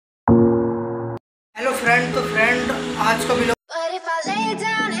Friend आज का video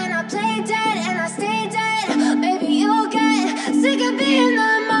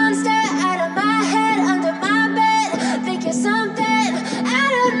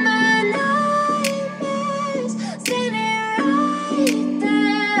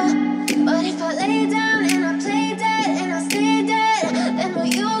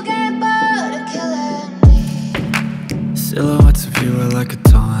Silhouettes of you are like a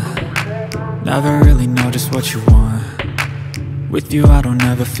taunt. Never really know just what you want. With you I don't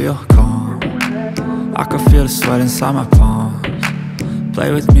ever feel calm. I can feel the sweat inside my palms. Play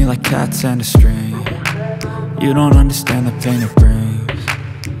with me like cats and a string. You don't understand the pain it brings.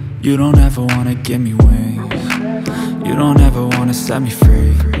 You don't ever wanna give me wings. You don't ever wanna set me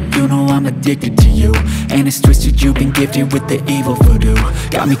free. You know I'm addicted to you, and it's twisted, you've been gifted with the evil voodoo.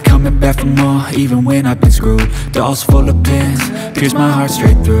 Got me coming back for more, even when I've been screwed. Dolls full of pins, pierce my heart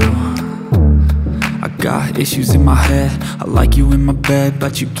straight through. I got issues in my head, I like you in my bed,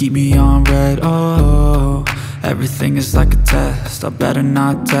 but you keep me on red. Oh, everything is like a test, I better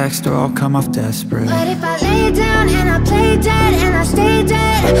not text or I'll come off desperate. But if I lay down and I play dead and I stay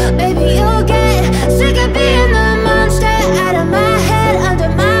dead, baby you'll get sick of being the monster out of my head, under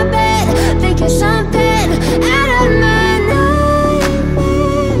my bed, thinking something out of my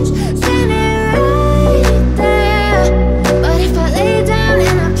nightmares, standing right there. But if I lay down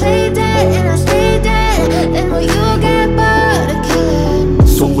and I play dead and I stay dead, then will you get bored of killing?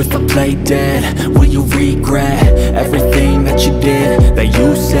 So if I play dead, will you regret everything that you did, that you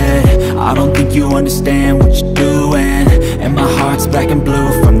said? I don't think you understand what you're doing, and my heart's black and blue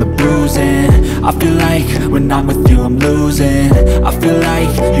from the bruising. I feel like when I'm with you I'm losing. I feel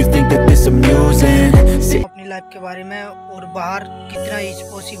like you think that this amusing. अपनी life के बारे में और बाहर कितना is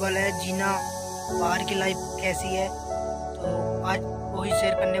possible है जीना, बाहर की लाइफ कैसी है, तो आज वही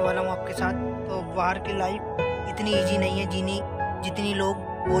शेयर करने वाला हूँ आपके साथ। तो बाहर की लाइफ इतनी इजी नहीं है जीनी जितनी लोग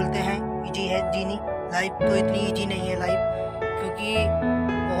बोलते हैं इजी है जीनी। लाइफ तो इतनी इजी नहीं है लाइफ, क्योंकि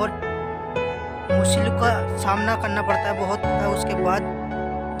बहुत मुश्किल का सामना करना पड़ता है, बहुत उसके बाद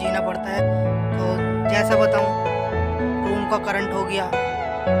जीना पड़ता है। तो जैसा बताऊं, रूम का करंट हो गया,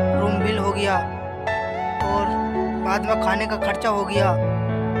 रूम बिल हो गया, और बाद में खाने का खर्चा हो गया,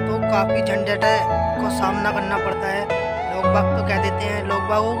 तो काफ़ी झंझट को सामना करना पड़ता है। लोग बाग तो कह देते हैं, लोग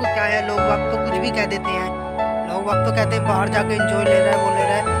बागों को क्या है, लोग बाग तो कुछ भी कह देते हैं। लोग बाग तो कहते हैं बाहर जाके एंजॉय ले रहा है, वो ले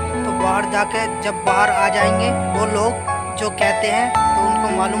रहा है। तो बाहर जाके जब बाहर आ जाएंगे वो लोग जो कहते हैं, तो उनको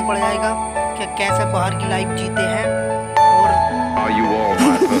मालूम पड़ जाएगा कि कैसे बाहर की लाइफ जीते हैं और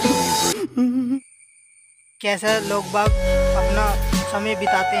कैसे लोग बाग अपना समय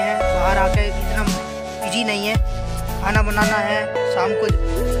बिताते हैं। बाहर आके इतना इजी नहीं है। खाना बनाना है, शाम को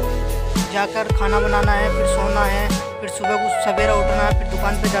जाकर खाना बनाना है, फिर सोना है, फिर सुबह को सवेरा उठना है, फिर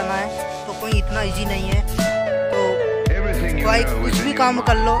दुकान पे जाना है, तो कोई इतना इजी नहीं है। तो भाई कुछ भी काम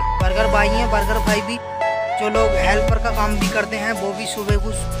कर लो, बर्गर भाई हैं, बर्गर भाई भी जो लोग हेल्पर का काम भी करते हैं, वो भी सुबह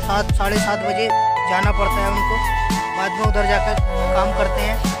को 7 साढ़े 7 बजे जाना पड़ता है उनको, बाद में उधर जाकर काम करते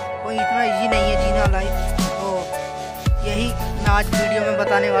हैं। कोई इतना इजी नहीं है जीना लाइफ। तो यही मैं आज वीडियो में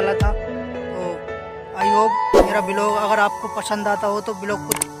बताने वाला था। तो आई होप मेरा ब्लॉग अगर आपको पसंद आता हो तो ब्लॉग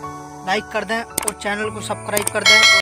को लाइक कर दें और चैनल को सब्सक्राइब कर दें।